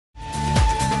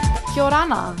Kia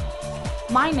ora.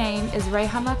 My name is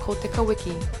Reihana KOTEKA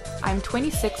WIKI. I am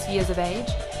 26 years of age,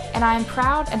 and I am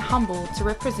proud and humbled to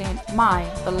represent my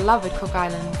beloved Cook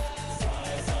Islands.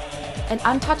 An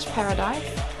untouched paradise,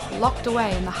 locked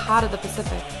away in the heart of the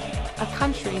Pacific, a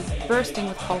country bursting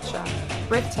with culture,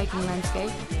 breathtaking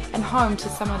landscape, and home to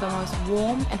some of the most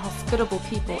warm and hospitable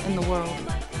people in the world.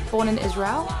 Born in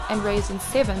Israel and raised in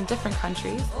 7 different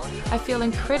countries, I feel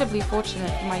incredibly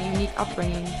fortunate for my unique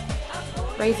upbringing.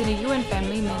 Raised in a UN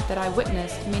family meant that I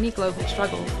witnessed many global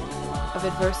struggles of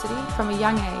adversity from a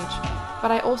young age,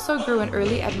 but I also grew an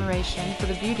early admiration for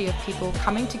the beauty of people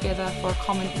coming together for a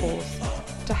common cause,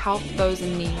 to help those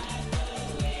in need.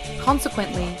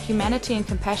 Consequently, humanity and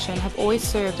compassion have always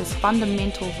served as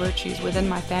fundamental virtues within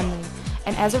my family,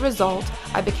 and as a result,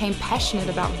 I became passionate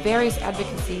about various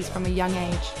advocacies from a young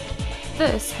age.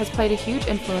 This has played a huge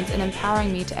influence in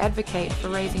empowering me to advocate for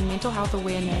raising mental health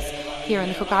awareness here in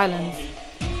the Cook Islands.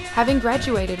 Having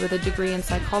graduated with a degree in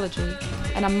psychology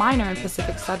and a minor in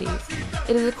Pacific Studies,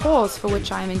 it is a cause for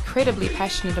which I am incredibly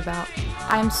passionate about.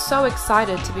 I am so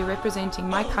excited to be representing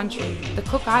my country, the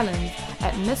Cook Islands,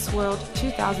 at Miss World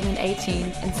 2018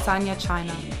 in Sanya,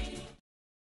 China.